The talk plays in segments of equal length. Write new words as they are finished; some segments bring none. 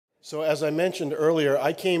So as I mentioned earlier,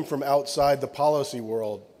 I came from outside the policy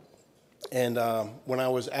world. And when I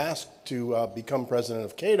was asked to become president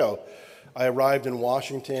of Cato, I arrived in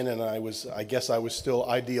Washington and I guess I was still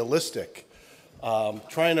idealistic,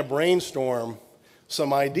 trying to brainstorm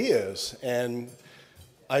some ideas. And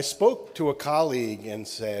I spoke to a colleague and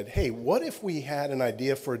said, hey, what if we had an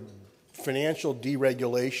idea for financial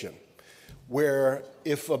deregulation, where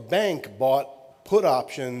if a bank bought put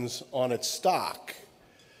options on its stock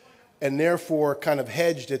and therefore kind of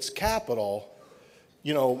hedged its capital,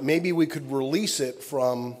 maybe we could release it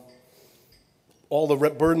from all the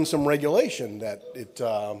burdensome regulation that it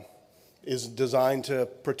is designed to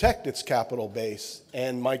protect its capital base.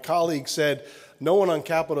 And my colleague said, no one on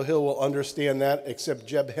Capitol Hill will understand that except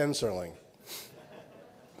Jeb Hensarling.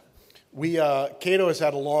 Cato has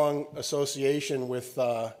had a long association with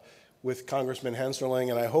Congressman Hensarling,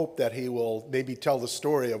 and I hope that he will maybe tell the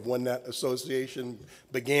story of when that association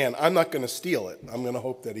began. I'm not going to steal it. I'm going to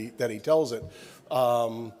hope that he tells it.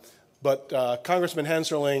 But Congressman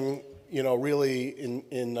Hensarling, really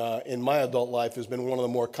in my adult life has been one of the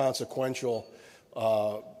more consequential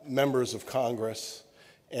members of Congress,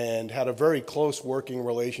 and had a very close working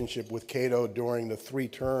relationship with Cato during the 3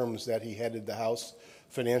 terms that he headed the House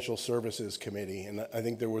Financial Services Committee. And I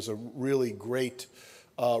think there was a really great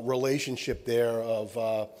relationship there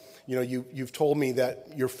of, you've told me that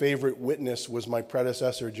your favorite witness was my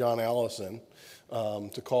predecessor, John Allison,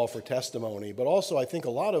 to call for testimony, but also I think a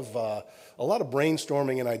lot of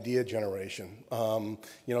brainstorming and idea generation,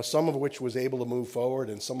 some of which was able to move forward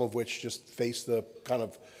and some of which just faced the kind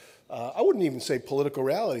of, I wouldn't even say political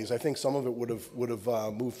realities. I think some of it would have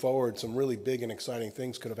moved forward. Some really big and exciting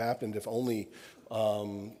things could have happened if only,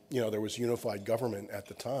 there was unified government at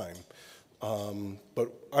the time.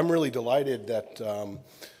 But I'm really delighted that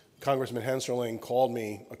Congressman Hensarling called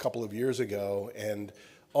me a couple of years ago, and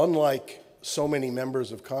unlike so many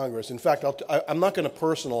members of Congress, in fact, I'm not going to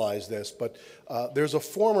personalize this, but there's a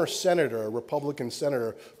former senator, a Republican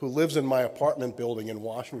senator, who lives in my apartment building in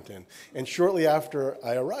Washington. And shortly after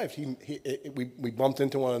I arrived, we bumped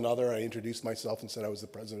into one another. I introduced myself and said I was the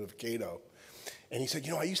president of Cato. And he said,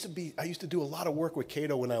 I used to do a lot of work with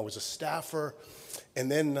Cato when I was a staffer,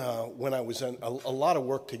 and then when I was in a lot of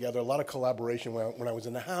work together, a lot of collaboration when I was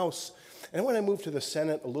in the House, and when I moved to the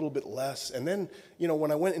Senate, a little bit less, and then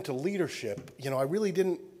when I went into leadership, I really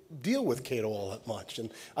didn't deal with Cato all that much,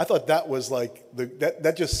 and I thought that was like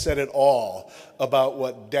that just said it all about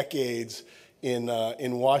what decades in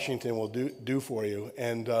Washington will do for you,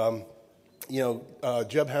 and.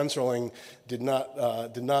 Jeb Hensarling did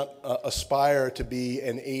not aspire to be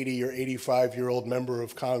an 80 or 85-year-old member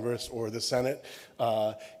of Congress or the Senate.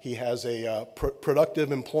 He has a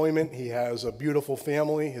productive employment. He has a beautiful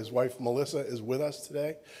family. His wife, Melissa, is with us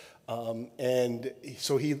today. And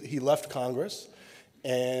so he left Congress.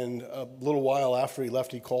 And a little while after he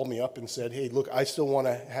left, he called me up and said, hey, look, I still want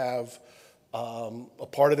to have a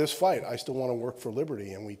part of this fight. I still want to work for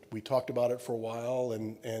liberty. And we talked about it for a while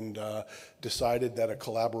and decided that a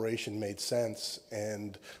collaboration made sense.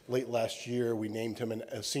 And late last year, we named him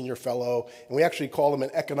a senior fellow. And we actually call him an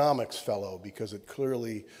economics fellow because it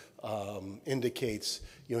clearly indicates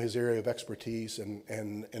his area of expertise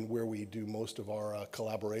and where we do most of our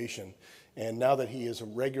collaboration. And now that he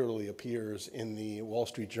regularly appears in the Wall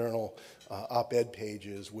Street Journal op-ed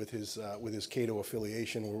pages with his Cato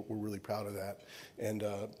affiliation, we're really proud of that, and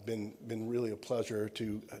been really a pleasure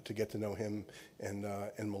to get to know him and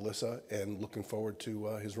Melissa, and looking forward to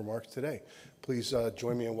his remarks today. Please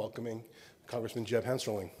join me in welcoming Congressman Jeb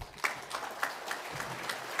Hensarling.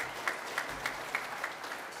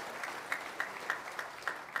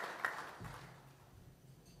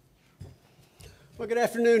 Well, good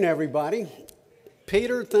afternoon, everybody.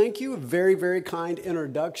 Peter, thank you. A very, very kind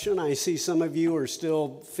introduction. I see some of you are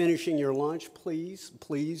still finishing your lunch. Please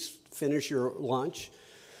finish your lunch.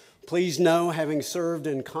 Please know, having served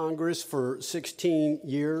in Congress for 16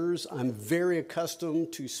 years, I'm very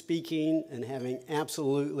accustomed to speaking and having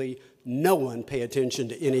absolutely no one pay attention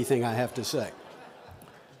to anything I have to say,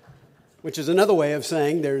 which is another way of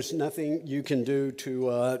saying there's nothing you can do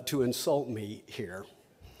to insult me here.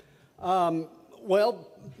 Well,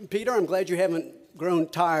 Peter, I'm glad you haven't grown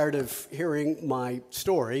tired of hearing my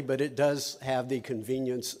story, but it does have the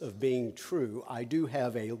convenience of being true. I do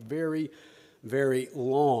have a very, very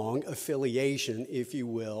long affiliation, if you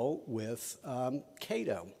will, with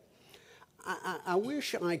Cato. I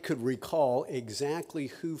wish I could recall exactly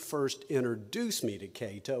who first introduced me to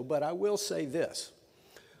Cato, but I will say this.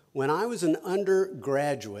 When I was an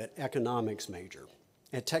undergraduate economics major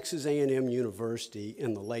at Texas A&M University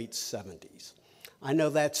in the late 70s, I know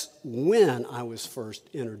that's when I was first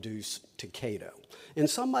introduced to Cato. And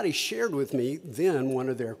somebody shared with me then one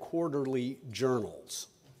of their quarterly journals.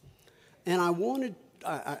 And I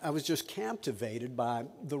was just captivated by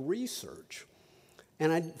the research.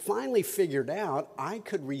 And I finally figured out I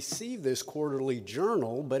could receive this quarterly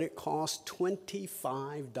journal, but it cost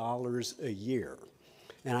 $25 a year.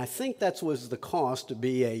 And I think that was the cost to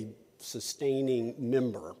be a sustaining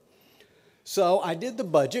member. So I did the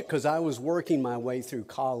budget because I was working my way through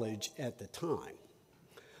college at the time.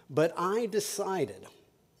 But I decided,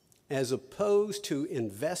 as opposed to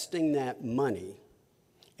investing that money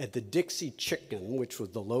at the Dixie Chicken, which was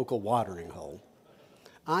the local watering hole,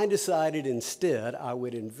 I decided instead I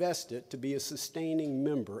would invest it to be a sustaining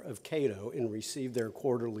member of Cato and receive their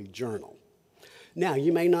quarterly journal. Now,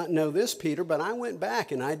 you may not know this, Peter, but I went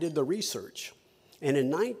back and I did the research. And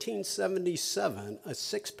in 1977, a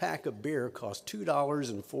six-pack of beer cost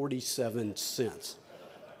 $2.47.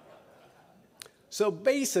 So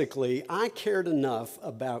basically, I cared enough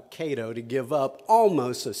about Cato to give up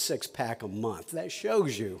almost a six-pack a month. That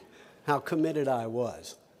shows you how committed I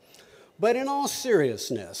was. But in all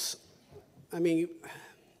seriousness, I mean,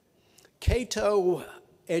 Cato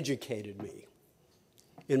educated me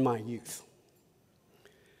in my youth.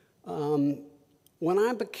 When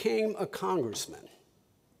I became a congressman,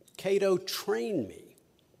 Cato trained me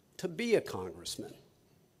to be a congressman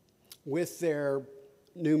with their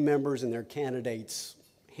new members and their candidates'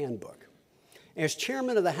 handbook. As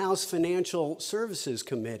chairman of the House Financial Services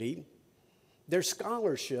Committee, their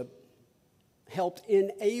scholarship helped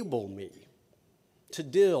enable me to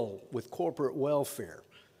deal with corporate welfare,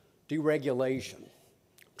 deregulation,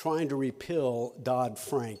 trying to repeal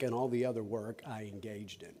Dodd-Frank and all the other work I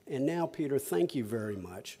engaged in. And now, Peter, thank you very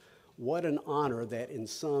much. What an honor that in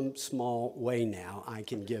some small way now I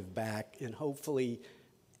can give back and hopefully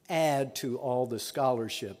add to all the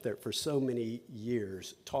scholarship that for so many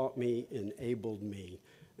years taught me, enabled me,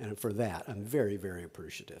 and for that I'm very, very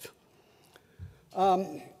appreciative.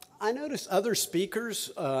 I noticed other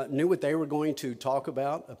speakers knew what they were going to talk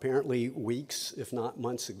about, apparently weeks, if not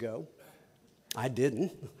months ago. I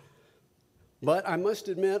didn't. But I must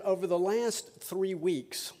admit, over the last 3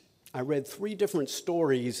 weeks, I read 3 different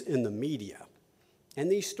stories in the media. And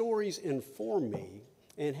these stories informed me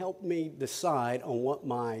and helped me decide on what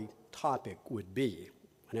my topic would be.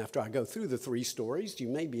 And after I go through the 3 stories, you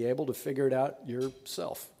may be able to figure it out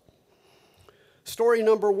yourself. Story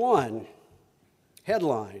number 1,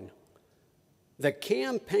 headline, "The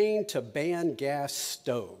Campaign to Ban Gas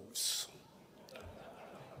Stoves."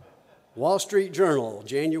 Wall Street Journal,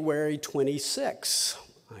 January 26.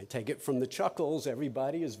 I take it from the chuckles,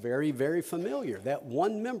 everybody is very, very familiar. That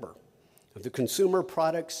one member of the Consumer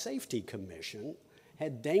Product Safety Commission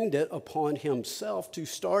had deigned it upon himself to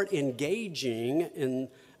start engaging in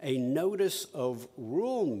a notice of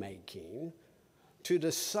rulemaking to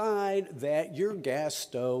decide that your gas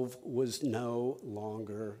stove was no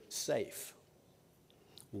longer safe.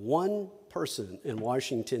 One person in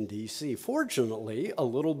Washington, D.C. Fortunately, a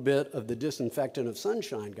little bit of the disinfectant of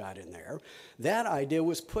sunshine got in there. That idea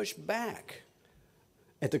was pushed back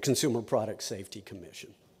at the Consumer Product Safety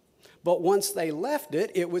Commission. But once they left it,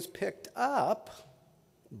 it was picked up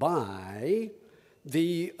by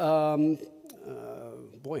the, I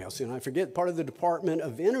forget, part of the Department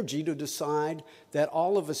of Energy to decide that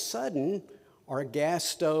all of a sudden our gas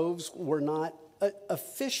stoves were not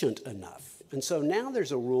efficient enough. And so now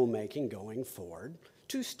there's a rulemaking going forward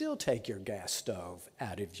to still take your gas stove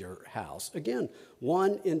out of your house. Again,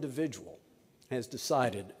 one individual has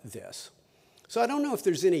decided this. So I don't know if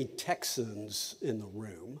there's any Texans in the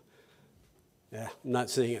room. I'm not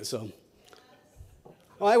seeing it, so.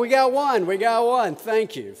 All right, we got one.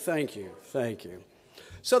 Thank you.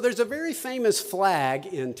 So there's a very famous flag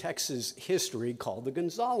in Texas history called the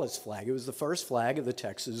Gonzales flag. It was the first flag of the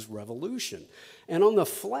Texas Revolution. And on the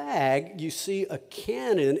flag, you see a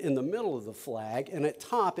cannon in the middle of the flag, and at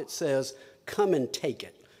top it says, "Come and take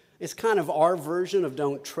it." It's kind of our version of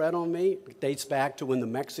 "Don't tread on me." It dates back to when the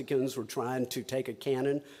Mexicans were trying to take a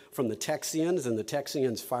cannon from the Texians, and the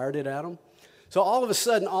Texians fired it at them. So all of a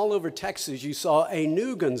sudden, all over Texas, you saw a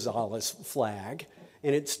new Gonzales flag,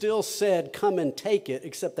 and it still said, "Come and take it,"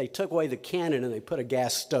 except they took away the cannon and they put a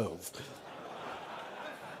gas stove.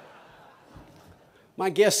 My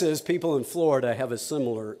guess is people in Florida have a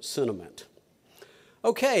similar sentiment.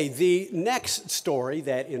 Okay, the next story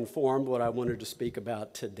that informed what I wanted to speak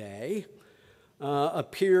about today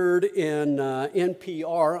appeared in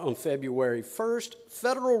NPR on February 1st.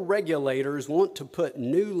 Federal regulators want to put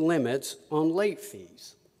new limits on late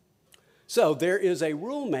fees. So there is a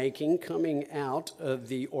rulemaking coming out of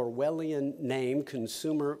the Orwellian name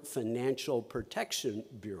Consumer Financial Protection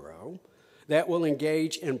Bureau that will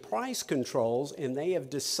engage in price controls, and they have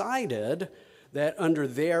decided that under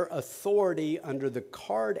their authority under the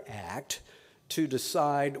Card Act to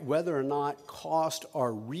decide whether or not costs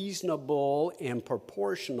are reasonable and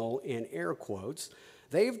proportional, in air quotes,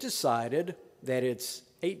 they've decided that it's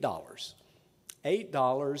 $8.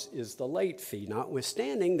 $8 is the late fee,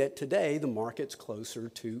 notwithstanding that today the market's closer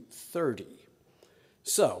to $30.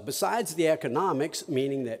 So, besides the economics,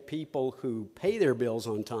 meaning that people who pay their bills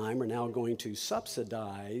on time are now going to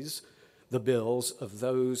subsidize the bills of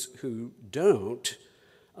those who don't,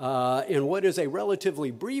 in what is a relatively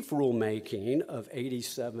brief rulemaking of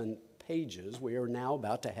 87 pages, we are now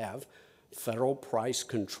about to have federal price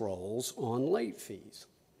controls on late fees.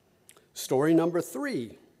 Story number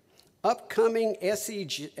 3. Upcoming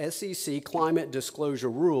SEC climate disclosure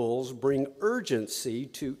rules bring urgency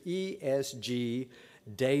to ESG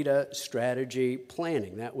data strategy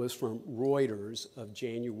planning. That was from Reuters of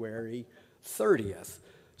January 30th.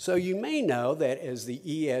 So you may know that as the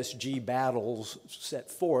ESG battles set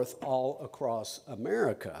forth all across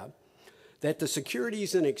America, that the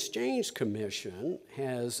Securities and Exchange Commission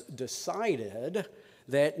has decided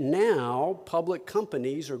that now public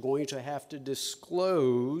companies are going to have to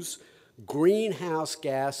disclose greenhouse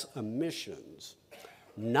gas emissions,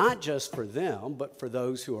 not just for them, but for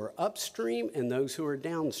those who are upstream and those who are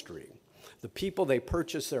downstream, the people they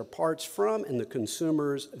purchase their parts from and the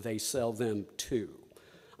consumers they sell them to.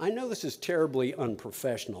 I know this is terribly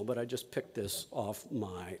unprofessional, but I just picked this off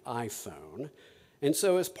my iPhone. And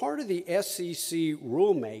so as part of the SEC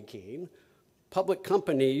rulemaking, public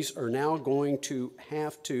companies are now going to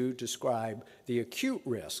have to describe the acute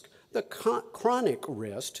risk, the chronic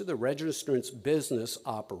risk to the registrant's business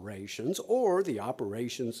operations or the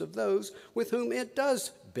operations of those with whom it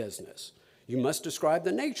does business. You must describe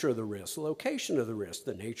the nature of the risk, the location of the risk,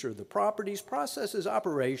 the nature of the properties, processes,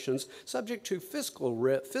 operations, subject to physical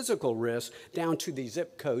risk down to the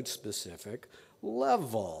zip code specific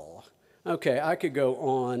level. Okay, I could go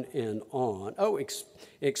on and on.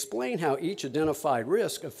 Explain how each identified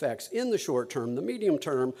risk affects in the short term, the medium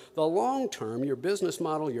term, the long term, your business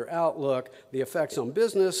model, your outlook, the effects on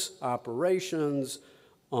business, operations,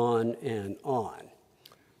 on and on.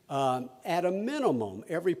 At a minimum,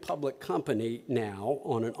 every public company now,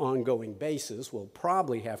 on an ongoing basis, will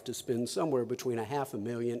probably have to spend somewhere between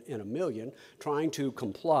 $500,000 and $1 million trying to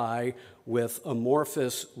comply with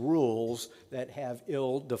amorphous rules that have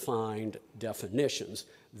ill-defined definitions.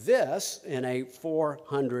 This in a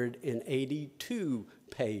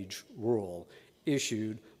 482-page rule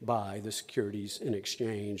issued by the Securities and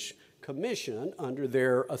Exchange Commission under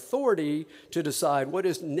their authority to decide what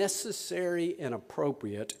is necessary and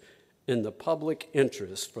appropriate in the public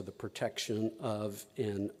interest for the protection of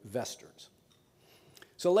investors.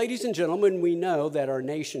 So, ladies and gentlemen, we know that our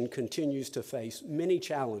nation continues to face many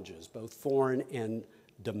challenges, both foreign and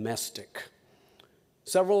domestic.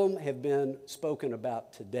 Several of them have been spoken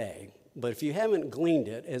about today, but if you haven't gleaned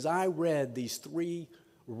it, as I read these 3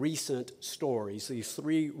 recent stories, these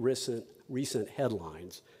 3 recent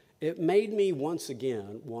headlines, it made me once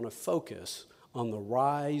again want to focus on the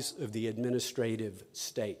rise of the administrative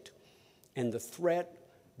state and the threat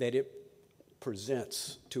that it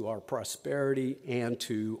presents to our prosperity and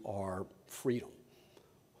to our freedom.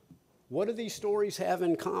 What do these stories have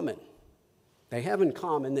in common? They have in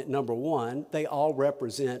common that, number 1, they all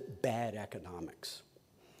represent bad economics.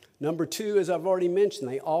 Number 2, as I've already mentioned,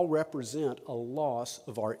 they all represent a loss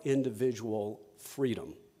of our individual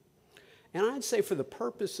freedom. And I'd say for the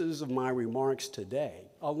purposes of my remarks today,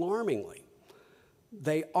 alarmingly,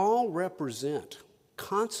 they all represent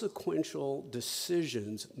consequential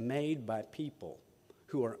decisions made by people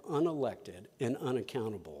who are unelected and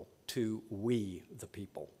unaccountable to we, the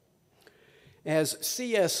people. As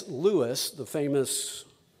C.S. Lewis, the famous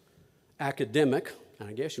academic, and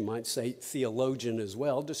I guess you might say theologian as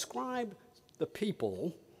well, described the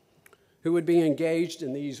people who would be engaged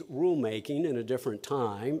in these rulemaking in a different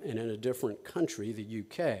time and in a different country, the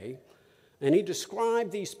UK. And he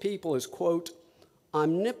described these people as, quote,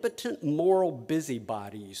 omnipotent moral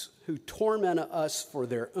busybodies who torment us for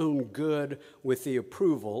their own good with the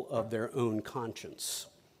approval of their own conscience.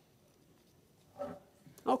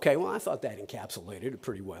 Okay, well, I thought that encapsulated it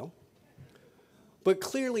pretty well. But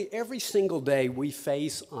clearly, every single day we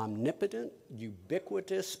face omnipotent,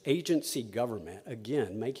 ubiquitous agency government,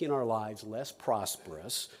 again, making our lives less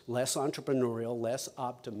prosperous, less entrepreneurial, less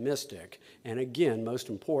optimistic, and again, most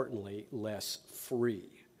importantly, less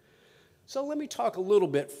free. So let me talk a little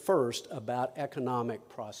bit first about economic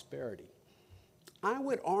prosperity. I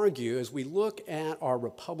would argue, as we look at our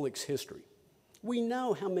republic's history, we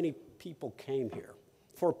know how many people came here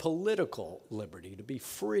for political liberty, to be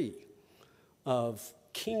free of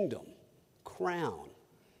kingdom, crown,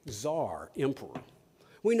 czar, emperor.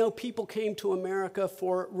 We know people came to America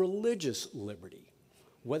for religious liberty,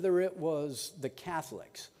 whether it was the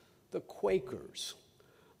Catholics, the Quakers,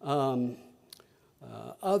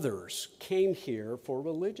 others came here for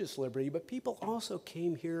religious liberty, but people also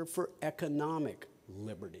came here for economic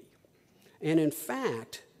liberty. And in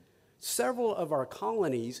fact, several of our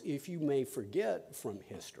colonies, if you may forget from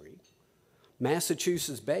history,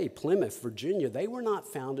 Massachusetts Bay, Plymouth, Virginia, they were not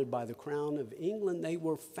founded by the Crown of England. They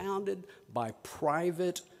were founded by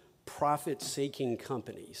private, profit-seeking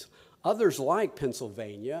companies. Others, like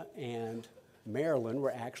Pennsylvania and Maryland,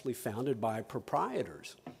 were actually founded by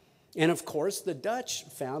proprietors. And of course, the Dutch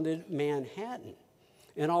founded Manhattan.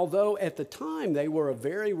 And although at the time they were a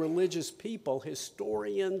very religious people,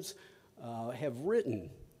 historians have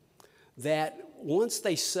written that once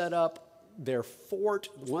they set up their fort,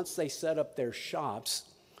 once they set up their shops,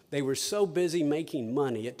 they were so busy making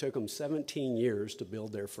money, it took them 17 years to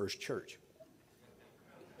build their first church.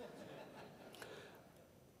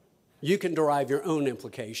 You can derive your own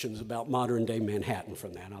implications about modern-day Manhattan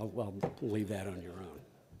from that. I'll leave that on your own.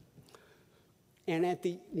 And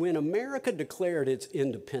when America declared its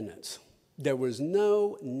independence, there was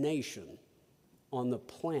no nation on the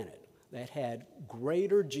planet that had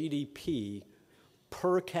greater GDP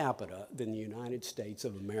per capita than the United States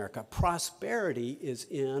of America. Prosperity is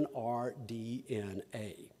in our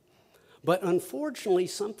DNA. But unfortunately,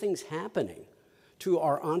 something's happening to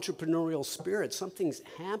our entrepreneurial spirit. Something's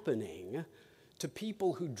happening to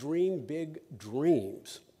people who dream big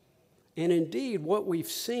dreams. And indeed, what we've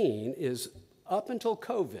seen is up until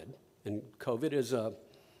COVID, and COVID is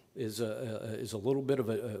a little bit of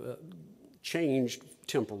a change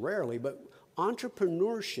temporarily, but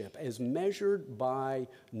entrepreneurship, as measured by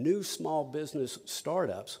new small business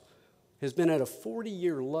startups, has been at a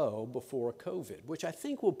 40-year low before COVID, which I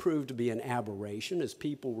think will prove to be an aberration as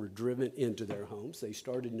people were driven into their homes. They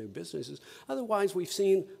started new businesses. Otherwise, we've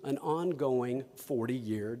seen an ongoing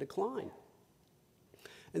 40-year decline.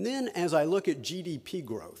 And then as I look at GDP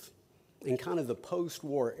growth in kind of the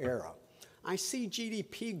post-war era, I see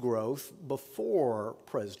GDP growth before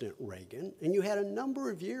President Reagan, and you had a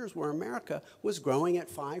number of years where America was growing at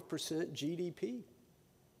 5% GDP.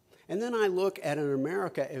 And then I look at an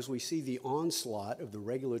America as we see the onslaught of the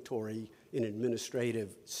regulatory and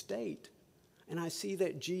administrative state, and I see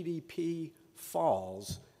that GDP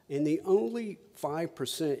falls, and the only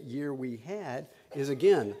 5% year we had is,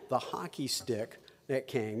 again, the hockey stick that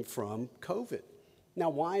came from COVID. Now,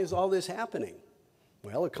 why is all this happening?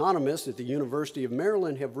 Well, economists at the University of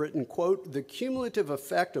Maryland have written, quote, "The cumulative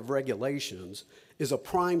effect of regulations is a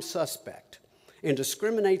prime suspect and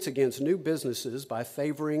discriminates against new businesses by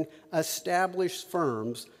favoring established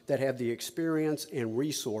firms that have the experience and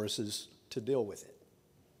resources to deal with it."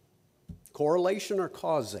 Correlation or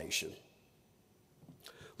causation?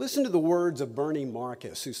 Listen to the words of Bernie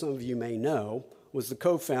Marcus, who some of you may know was the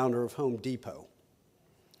co-founder of Home Depot.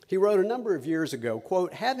 He wrote a number of years ago,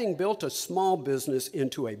 quote, "Having built a small business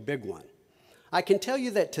into a big one, I can tell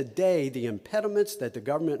you that today the impediments that the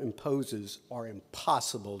government imposes are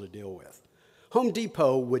impossible to deal with. Home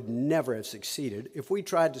Depot would never have succeeded if we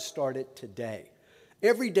tried to start it today.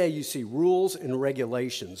 Every day you see rules and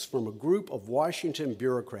regulations from a group of Washington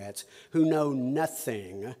bureaucrats who know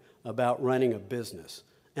nothing about running a business.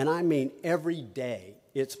 And I mean every day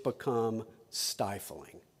it's become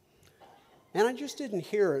stifling." And I just didn't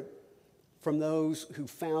hear it from those who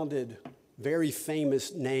founded very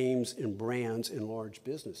famous names and brands in large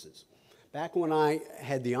businesses. Back when I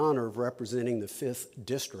had the honor of representing the 5th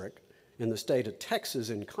District in the state of Texas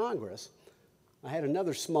in Congress, I had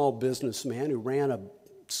another small businessman who ran a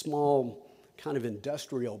small kind of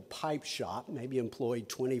industrial pipe shop, maybe employed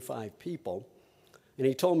 25 people, and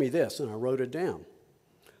he told me this, and I wrote it down.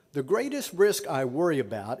 "The greatest risk I worry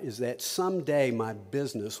about is that someday my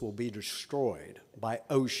business will be destroyed by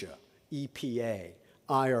OSHA, EPA,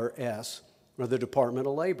 IRS, or the Department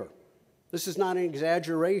of Labor. This is not an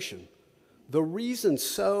exaggeration. The reason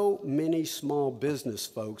so many small business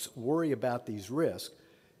folks worry about these risks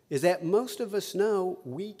is that most of us know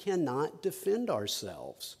we cannot defend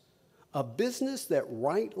ourselves. A business that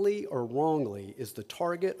rightly or wrongly is the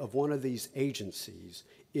target of one of these agencies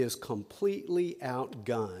is completely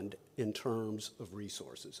outgunned in terms of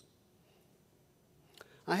resources."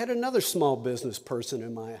 I had another small business person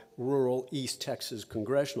in my rural East Texas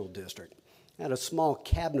congressional district. Had a small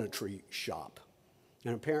cabinetry shop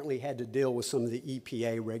and apparently had to deal with some of the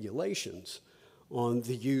EPA regulations on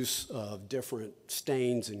the use of different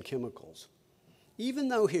stains and chemicals. Even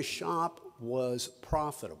though his shop was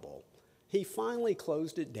profitable, he finally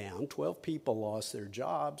closed it down. 12 people lost their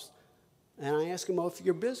jobs. And I asked him, well, if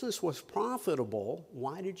your business was profitable,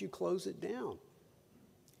 why did you close it down?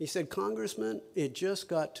 He said, Congressman, it just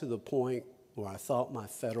got to the point where I thought my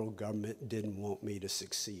federal government didn't want me to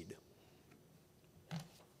succeed.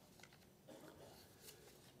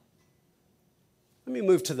 Let me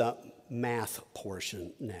move to the math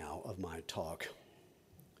portion now of my talk.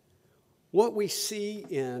 What we see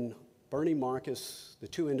in Bernie Marcus, the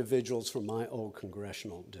two individuals from my old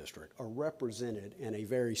congressional district, are represented in a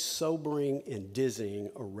very sobering and dizzying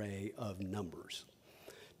array of numbers.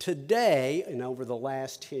 Today, and over the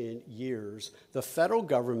last 10 years, the federal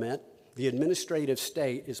government, the administrative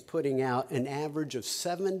state, is putting out an average of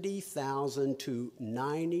 70,000 to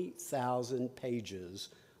 90,000 pages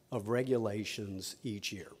of regulations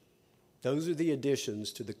each year. Those are the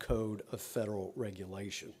additions to the Code of Federal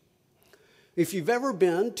Regulation. If you've ever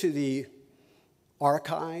been to the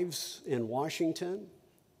archives in Washington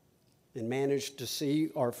and managed to see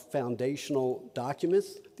our foundational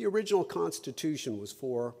documents, the original Constitution was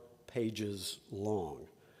 4 pages long.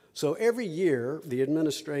 So every year, the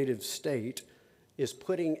administrative state is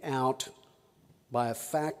putting out by a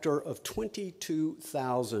factor of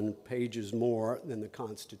 22,000 pages more than the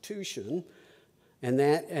Constitution, and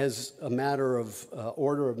that, as a matter of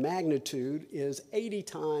order of magnitude, is 80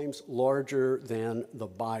 times larger than the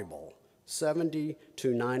Bible, 70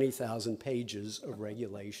 to 90,000 pages of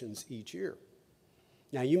regulations each year.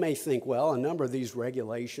 Now, you may think, well, a number of these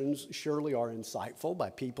regulations surely are insightful by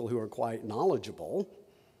people who are quite knowledgeable.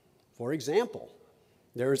 For example,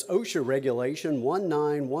 there's OSHA Regulation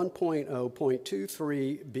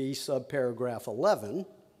 191.0.23b subparagraph 11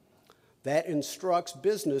 that instructs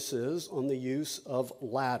businesses on the use of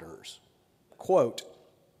ladders. Quote,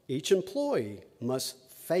 each employee must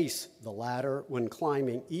face the ladder when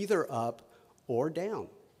climbing either up or down.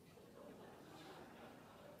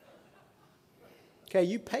 Okay,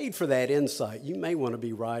 you paid for that insight. You may want to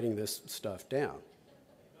be writing this stuff down.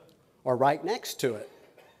 Or right next to it,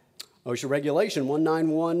 OSHA Regulation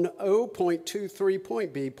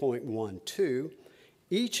 1910.23.b.12,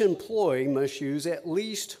 each employee must use at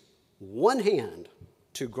least one hand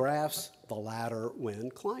to grasp the ladder when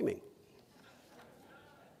climbing.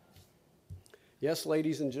 Yes,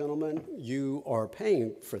 ladies and gentlemen, you are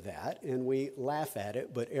paying for that, and we laugh at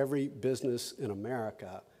it, but every business in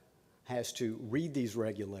America has to read these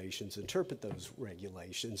regulations, interpret those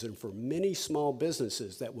regulations, and for many small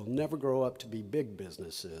businesses that will never grow up to be big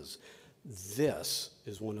businesses, this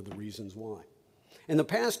is one of the reasons why. In the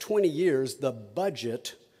past 20 years, the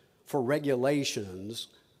budget for regulations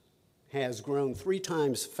has grown 3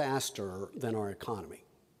 times faster than our economy.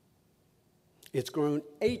 It's grown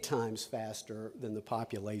 8 times faster than the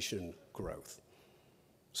population growth.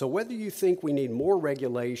 So whether you think we need more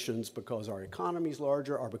regulations because our economy is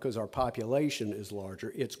larger or because our population is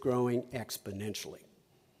larger, it's growing exponentially.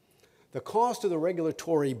 The cost of the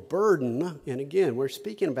regulatory burden, and again, we're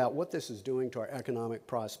speaking about what this is doing to our economic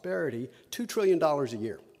prosperity, $2 trillion a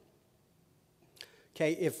year.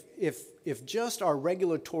 Okay, if just our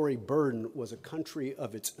regulatory burden was a country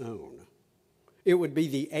of its own, it would be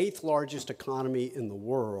the 8th largest economy in the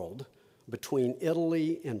world between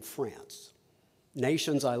Italy and France.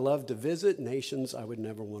 Nations I love to visit, nations I would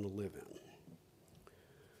never want to live in.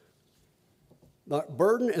 The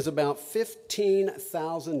burden is about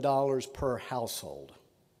 $15,000 per household,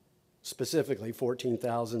 specifically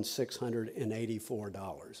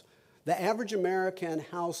 $14,684. The average American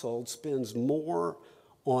household spends more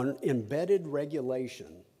on embedded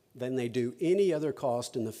regulation than they do any other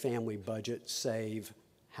cost in the family budget, save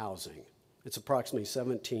housing. It's approximately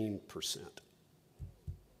 17%.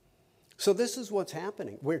 So this is what's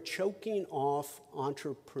happening. We're choking off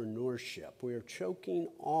entrepreneurship. We're choking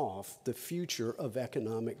off the future of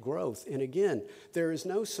economic growth. And again, there is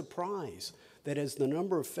no surprise that as the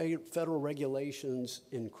number of federal regulations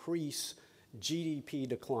increase, GDP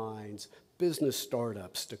declines, business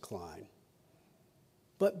startups decline.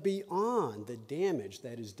 But beyond the damage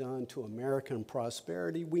that is done to American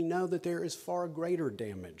prosperity, we know that there is far greater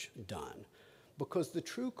damage done because the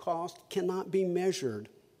true cost cannot be measured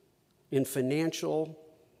in financial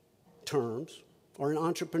terms or in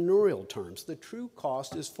entrepreneurial terms. The true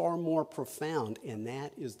cost is far more profound, and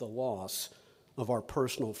that is the loss of our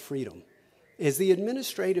personal freedom. As the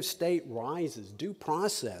administrative state rises, due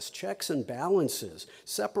process, checks and balances,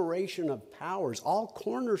 separation of powers, all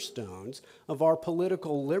cornerstones of our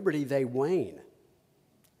political liberty, they wane.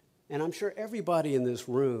 And I'm sure everybody in this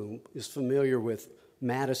room is familiar with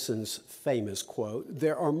Madison's famous quote,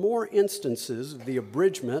 "There are more instances of the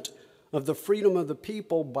abridgment of the freedom of the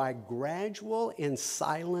people by gradual and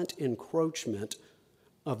silent encroachment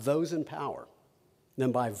of those in power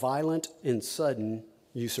than by violent and sudden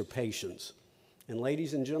usurpations." And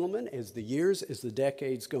ladies and gentlemen, as the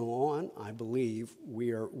decades go on, I believe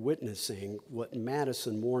we are witnessing what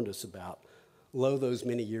Madison warned us about, lo, those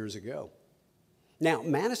many years ago. Now,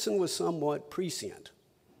 Madison was somewhat prescient.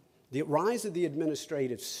 The rise of the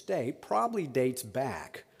administrative state probably dates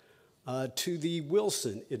back to the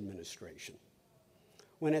Wilson administration,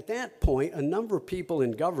 when at that point, a number of people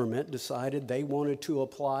in government decided they wanted to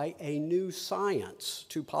apply a new science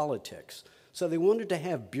to politics. So they wanted to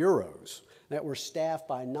have bureaus that were staffed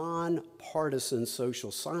by nonpartisan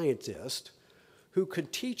social scientists who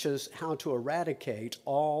could teach us how to eradicate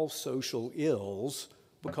all social ills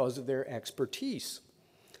because of their expertise.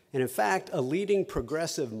 And in fact, a leading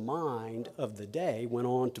progressive mind of the day went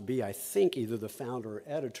on to be, I think, either the founder or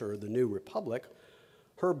editor of the New Republic.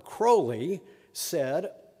 Herb Crowley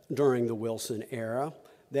said during the Wilson era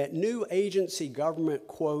that new agency government,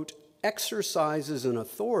 quote, exercises an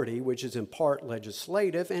authority which is in part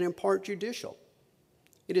legislative and in part judicial.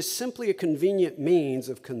 It is simply a convenient means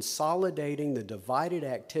of consolidating the divided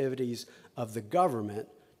activities of the government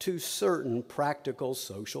to certain practical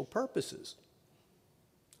social purposes.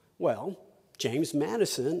 Well, James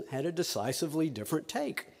Madison had a decisively different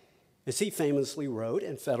take. As he famously wrote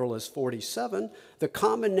in Federalist 47, the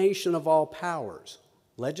combination of all powers,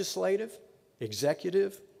 legislative,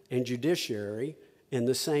 executive, and judiciary, in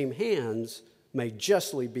the same hands may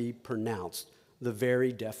justly be pronounced the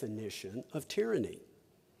very definition of tyranny.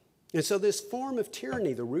 And so this form of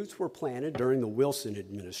tyranny, the roots were planted during the Wilson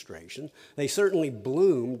administration. They certainly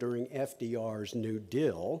bloomed during FDR's New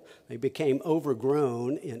Deal. They became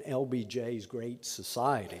overgrown in LBJ's Great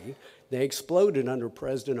Society. They exploded under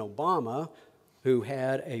President Obama, who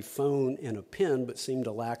had a phone and a pen but seemed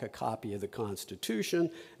to lack a copy of the Constitution,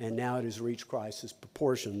 and now it has reached crisis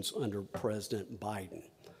proportions under President Biden.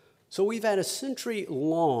 So we've had a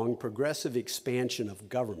century-long progressive expansion of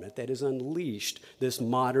government that has unleashed this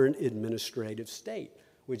modern administrative state,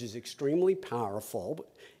 which is extremely powerful,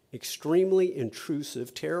 extremely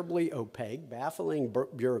intrusive, terribly opaque, baffling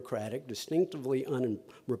bureaucratic, distinctively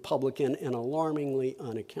un-Republican, and alarmingly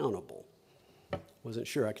unaccountable. Wasn't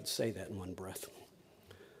sure I could say that in one breath.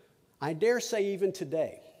 I dare say even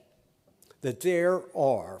today that there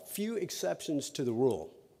are few exceptions to the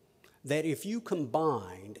rule that if you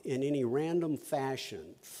combined in any random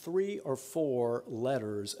fashion 3 or 4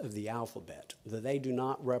 letters of the alphabet, that they do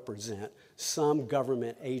not represent some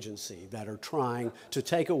government agency that are trying to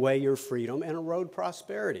take away your freedom and erode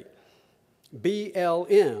prosperity.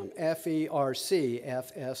 BLM, FERC,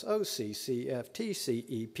 FSOC, CFT,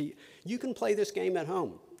 CEP. You can play this game at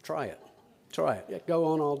home. Try it. Try it. It'll go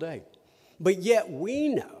on all day. But yet we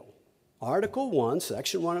know Article 1,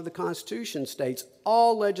 Section 1 of the Constitution states,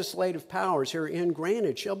 all legislative powers herein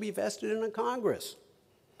granted shall be vested in a Congress.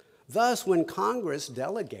 Thus, when Congress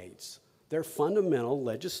delegates their fundamental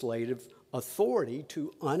legislative authority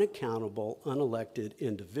to unaccountable, unelected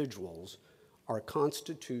individuals, our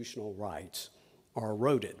constitutional rights are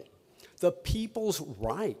eroded. The people's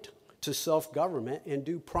right to self-government and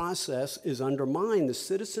due process is undermined. The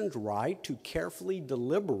citizens' right to carefully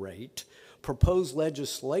deliberate proposed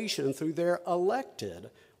legislation through their elected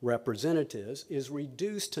representatives is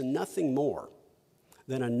reduced to nothing more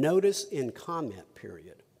than a notice and comment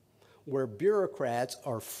period where bureaucrats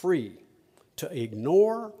are free to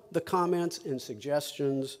ignore the comments and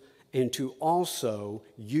suggestions and to also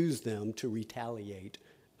use them to retaliate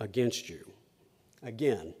against you.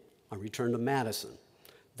 Again, I return to Madison,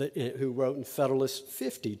 who wrote in Federalist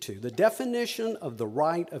 52, the definition of the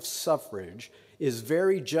right of suffrage is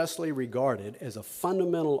very justly regarded as a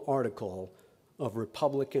fundamental article of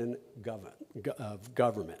Republican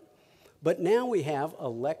government. But now we have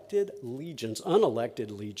unelected legions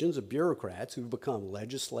of bureaucrats who've become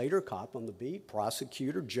legislator, cop on the beat,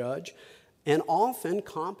 prosecutor, judge, and often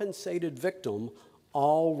compensated victim,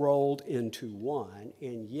 all rolled into one,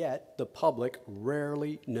 and yet the public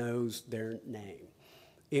rarely knows their name.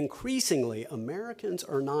 Increasingly, Americans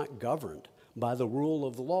are not governed by the rule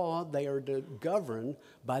of law. They are governed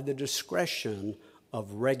by the discretion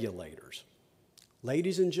of regulators.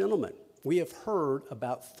 Ladies and gentlemen, we have heard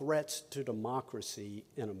about threats to democracy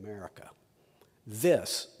in America.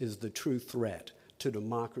 This is the true threat to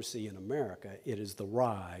democracy in America. It is the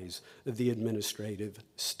rise of the administrative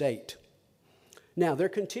state. Now, there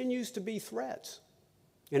continues to be threats.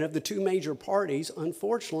 And of the two major parties,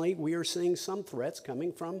 unfortunately, we are seeing some threats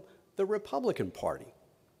coming from the Republican Party.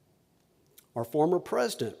 Our former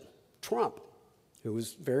president, Trump, who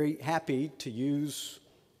was very happy to use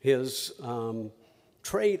his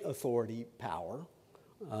trade authority power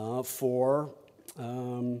for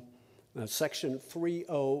Section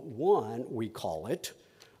 301, we call it,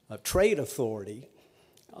 a trade authority,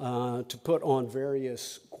 to put on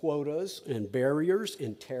various quotas and barriers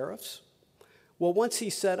and tariffs. Well, once he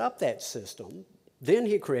set up that system, then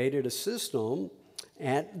he created a system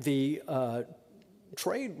at the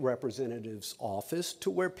trade representative's office to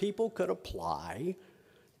where people could apply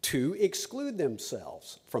to exclude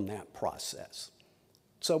themselves from that process.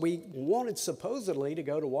 So we wanted supposedly to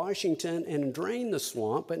go to Washington and drain the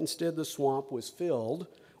swamp, but instead the swamp was filled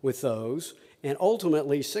with those, and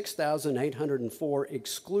ultimately 6,804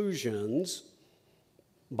 exclusions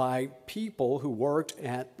by people who worked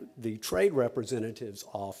at the trade representative's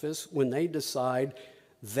office when they decide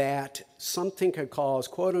that something could cause,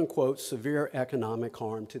 quote unquote, severe economic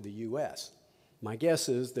harm to the U.S. My guess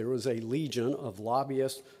is there was a legion of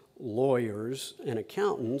lobbyists, lawyers, and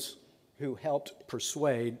accountants who helped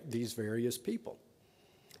persuade these various people.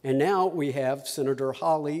 And now we have Senator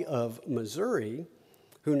Hawley of Missouri,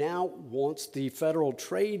 who now wants the Federal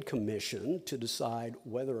Trade Commission to decide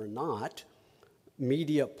whether or not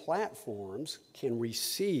media platforms can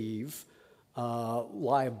receive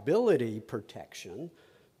liability protection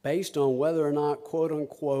based on whether or not, quote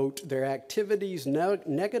unquote, their activities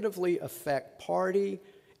negatively affect party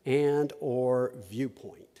and or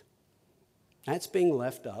viewpoint. That's being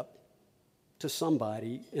left up to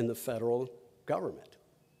somebody in the federal government.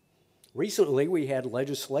 Recently, we had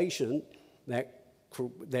legislation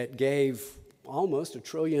that gave almost $1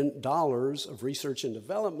 trillion of research and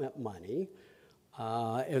development money,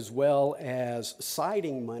 as well as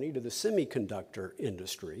citing money to the semiconductor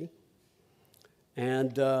industry.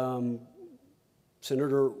 And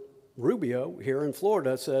Senator Rubio here in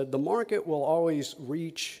Florida said the market will always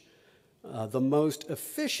reach the most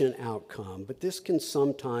efficient outcome, but this can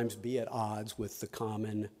sometimes be at odds with the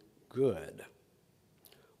common good.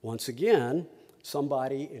 Once again,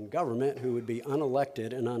 somebody in government who would be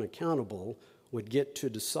unelected and unaccountable would get to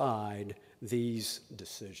decide these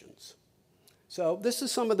decisions. So this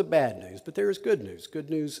is some of the bad news, but there is good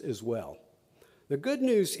news as well. The good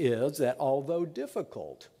news is that although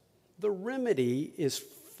difficult, the remedy is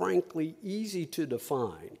frankly easy to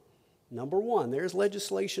define. Number one, there's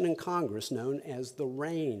legislation in Congress known as the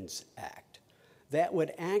REINS Act that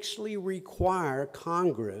would actually require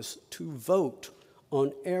Congress to vote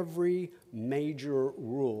on every major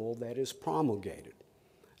rule that is promulgated.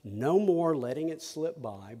 No more letting it slip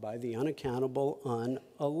by the unaccountable,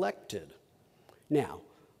 unelected. Now,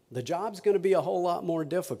 the job's going to be a whole lot more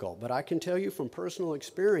difficult, but I can tell you from personal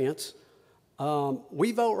experience,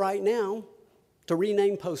 we vote right now to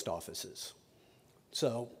rename post offices.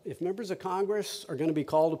 So if members of Congress are going to be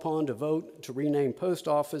called upon to vote to rename post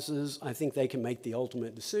offices, I think they can make the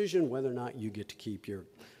ultimate decision whether or not you get to keep your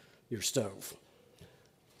stove.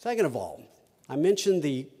 Second of all, I mentioned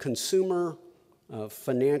the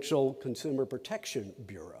Financial Consumer Protection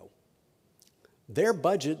Bureau. Their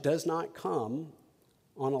budget does not come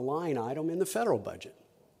on a line item in the federal budget.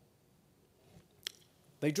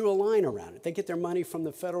 They drew a line around it. They get their money from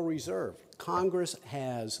the Federal Reserve. Congress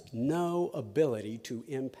has no ability to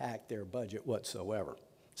impact their budget whatsoever.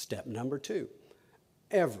 Step number two,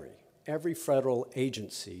 every federal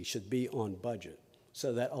agency should be on budget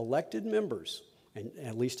so that elected members, and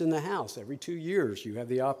at least in the House, every 2 years you have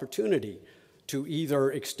the opportunity to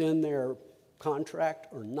either extend their contract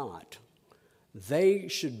or not. They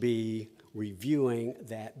should be reviewing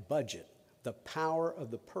that budget, the power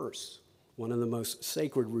of the purse, one of the most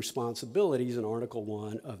sacred responsibilities in Article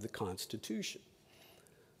 1 of the Constitution.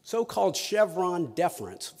 So-called Chevron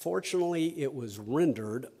deference, fortunately it was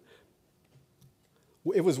wounded.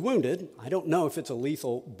 I don't know if it's a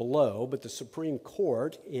lethal blow, but the Supreme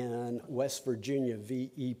Court in West Virginia v.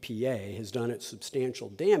 EPA has done it substantial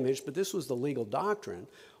damage, but this was the legal doctrine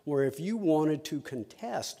where if you wanted to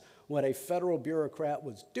contest what a federal bureaucrat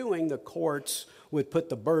was doing, the courts would put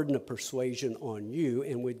the burden of persuasion on you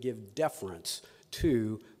and would give deference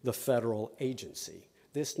to the federal agency.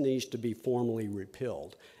 This needs to be formally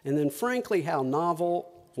repealed. And then frankly, how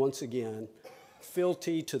novel, once again,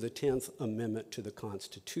 fealty to the 10th Amendment to the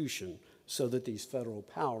Constitution so that these federal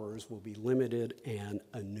powers will be limited and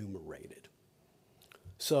enumerated.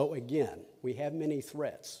 So again, we have many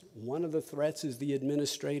threats. One of the threats is the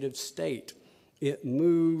administrative state. It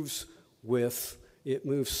moves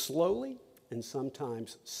slowly and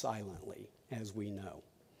sometimes silently, as we know.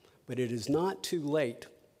 But it is not too late,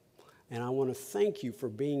 and I want to thank you for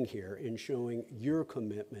being here and showing your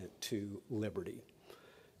commitment to liberty.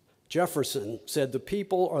 Jefferson said, "The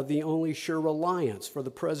people are the only sure reliance for the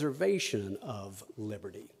preservation of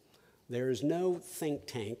liberty." There is no think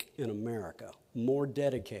tank in America more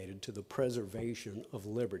dedicated to the preservation of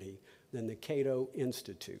liberty than the Cato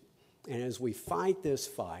Institute. And as we fight this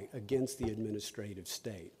fight against the administrative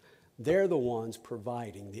state, they're the ones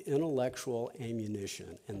providing the intellectual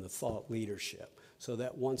ammunition and the thought leadership so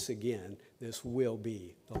that once again, this will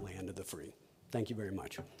be the land of the free. Thank you very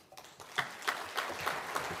much.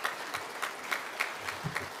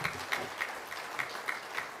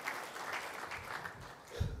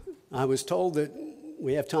 I was told that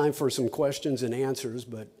we have time for some questions and answers,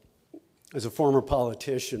 but as a former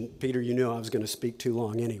politician, Peter, you knew I was going to speak too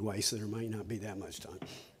long anyway, so there might not be that much time.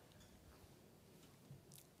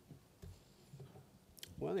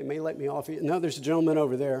 Well, they may let me off. No, there's a gentleman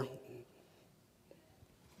over there.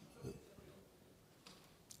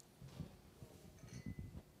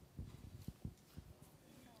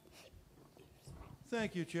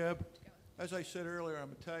 Thank you, Jeb. As I said earlier,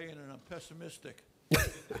 I'm Italian and I'm pessimistic.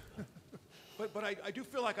 But I do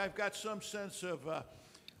feel like I've got some sense of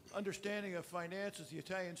understanding of finances. The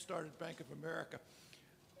Italians started Bank of America.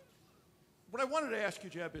 What I wanted to ask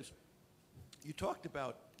you, Jeb, is you talked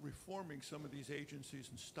about reforming some of these agencies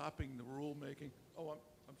and stopping the rulemaking.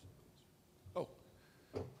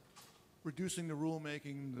 Reducing the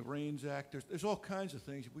rulemaking, the REINS Act. There's all kinds of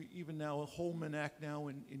things. Even now, a Holman Act now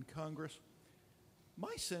in Congress.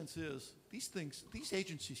 My sense is these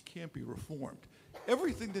agencies can't be reformed.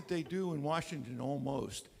 Everything that they do in Washington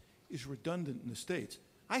almost is redundant in the states.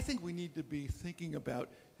 I think we need to be thinking about,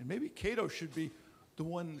 and maybe Cato should be the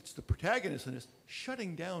one that's the protagonist in this,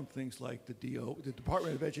 shutting down things like the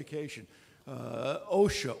Department of Education,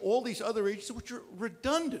 OSHA, all these other agencies which are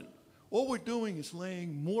redundant. All we're doing is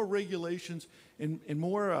laying more regulations and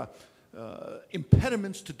more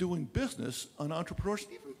impediments to doing business on entrepreneurs,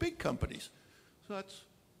 even big companies. So that's...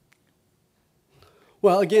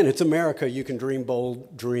 Well, again, it's America. You can dream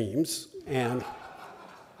bold dreams. And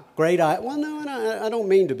well, no, and I don't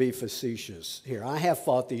mean to be facetious here. I have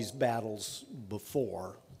fought these battles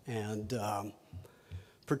before. And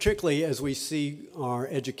particularly as we see our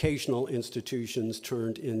educational institutions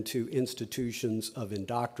turned into institutions of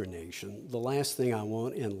indoctrination, the last thing I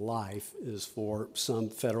want in life is for some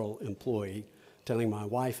federal employee telling my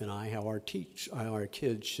wife and I how our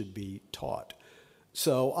kids should be taught.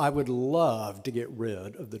 So I would love to get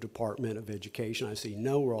rid of the Department of Education. I see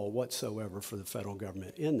no role whatsoever for the federal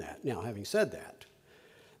government in that. Now, having said that,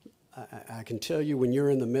 I can tell you when you're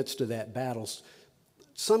in the midst of that battle,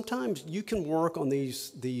 sometimes you can work on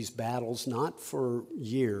these battles not for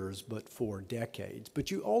years, but for decades.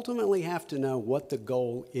 But you ultimately have to know what the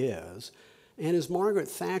goal is. And as Margaret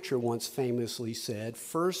Thatcher once famously said,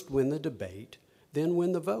 first win the debate, then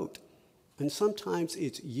win the vote. And sometimes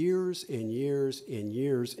it's years and years and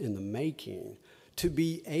years in the making to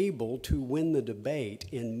be able to win the debate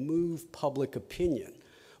and move public opinion.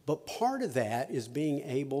 But part of that is being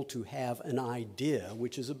able to have an idea,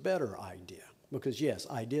 which is a better idea. Because yes,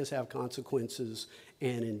 ideas have consequences,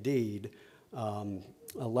 and indeed,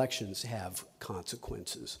 elections have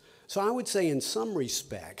consequences. So I would say in some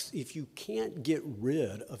respects, if you can't get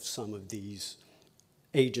rid of some of these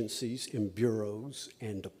agencies and bureaus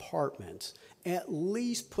and departments, at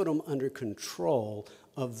least put them under control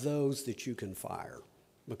of those that you can fire,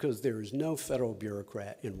 because there is no federal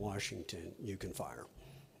bureaucrat in Washington you can fire.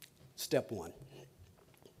 Step one.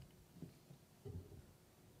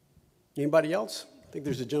 Anybody else? I think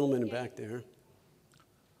there's a gentleman in back there.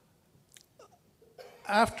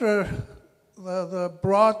 After the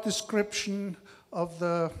broad description of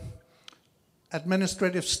the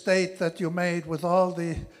administrative state that you made with all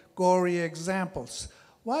the gory examples,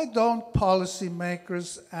 why don't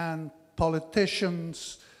policymakers and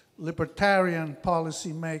politicians, libertarian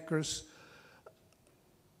policymakers,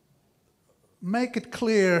 make it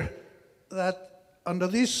clear that under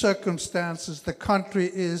these circumstances the country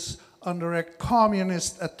is under a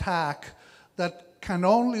communist attack that can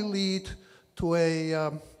only lead to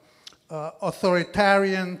a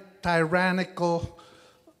authoritarian, tyrannical,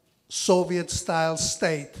 Soviet-style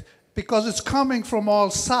state, because it's coming from all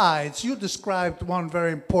sides. You described one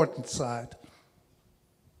very important side.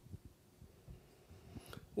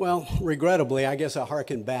 Well, regrettably, I guess I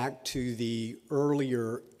hearken back to the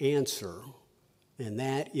earlier answer, and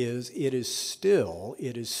that is it is still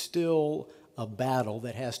a battle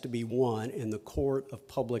that has to be won in the court of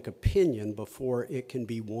public opinion before it can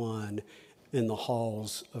be won in the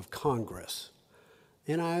halls of Congress.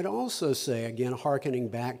 And I'd also say, again, hearkening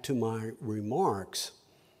back to my remarks,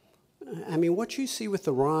 I mean, what you see with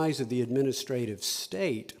the rise of the administrative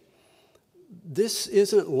state, this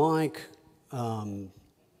isn't like,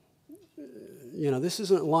 this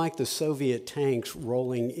isn't like the Soviet tanks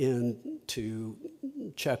rolling into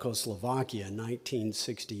Czechoslovakia in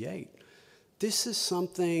 1968. This is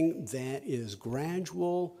something that is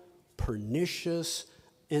gradual, pernicious,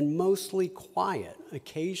 and mostly quiet.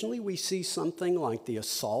 Occasionally we see something like the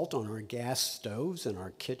assault on our gas stoves in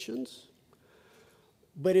our kitchens,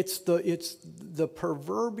 but it's the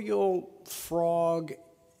proverbial frog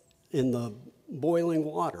in the boiling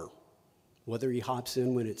water, whether he hops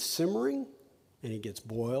in when it's simmering and he gets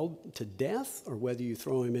boiled to death, or whether you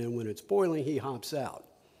throw him in when it's boiling, he hops out.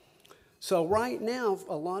 So right now,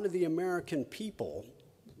 a lot of the American people,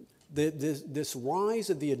 this rise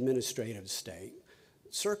of the administrative state,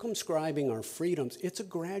 circumscribing our freedoms, it's a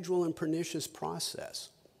gradual and pernicious process.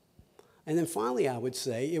 And then finally, I would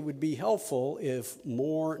say it would be helpful if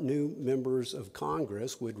more new members of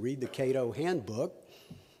Congress would read the Cato handbook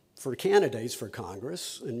for candidates for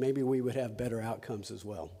Congress, and maybe we would have better outcomes as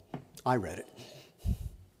well. I read it.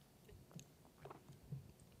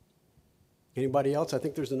 Anybody else? I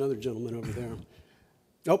think there's another gentleman over there.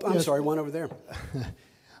 Oh, I'm sorry, one over there.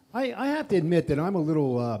 I have to admit that I'm a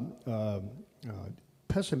little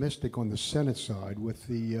pessimistic on the Senate side with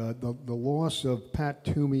the loss of Pat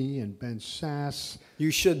Toomey and Ben Sass.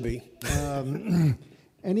 You should be.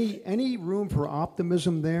 Any room for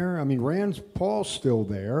optimism there? I mean, Rand Paul's still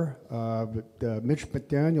there, but Mitch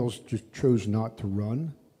McDaniels just chose not to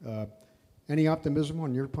run. Any optimism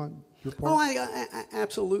on your part? Oh, I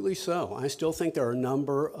absolutely so. I still think there are a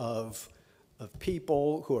number of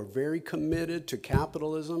people who are very committed to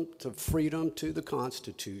capitalism, to freedom, to the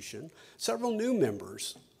Constitution. Several new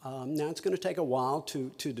members. Now, it's going to take a while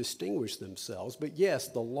to distinguish themselves, but yes,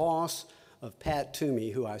 the loss of Pat Toomey,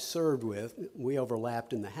 who I served with, we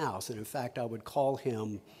overlapped in the House, and in fact, I would call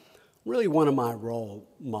him really one of my role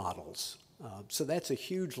models. So that's a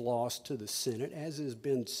huge loss to the Senate, as is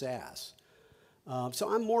Ben Sass. So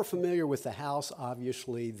I'm more familiar with the House,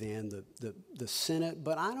 obviously, than the Senate,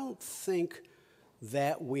 but I don't think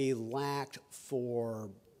that we lacked for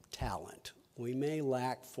talent. We may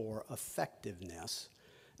lack for effectiveness.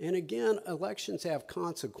 And again, elections have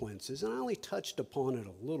consequences, and I only touched upon it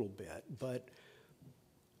a little bit, but,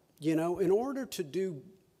 in order to do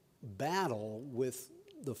battle with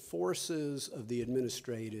the forces of the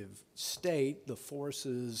administrative state, the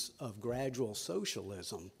forces of gradual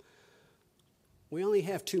socialism, we only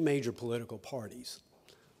have two major political parties.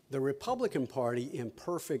 The Republican Party,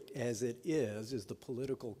 imperfect as it is the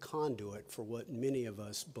political conduit for what many of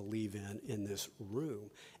us believe in this room.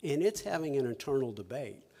 And it's having an internal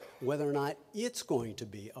debate whether or not it's going to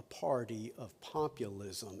be a party of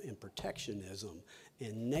populism and protectionism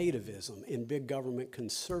and nativism and big government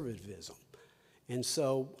conservatism. And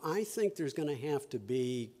so I think there's going to have to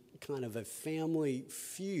be kind of a family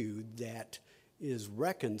feud that is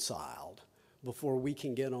reconciled before we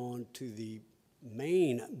can get on to the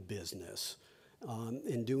main business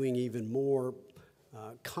and doing even more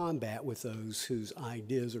combat with those whose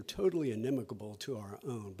ideas are totally inimical to our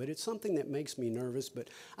own. But it's something that makes me nervous. But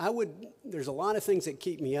there's a lot of things that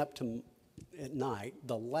keep me up at night.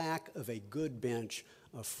 The lack of a good bench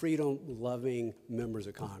of freedom-loving members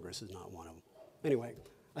of Congress is not one of them. Anyway,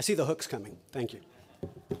 I see the hooks coming. Thank you.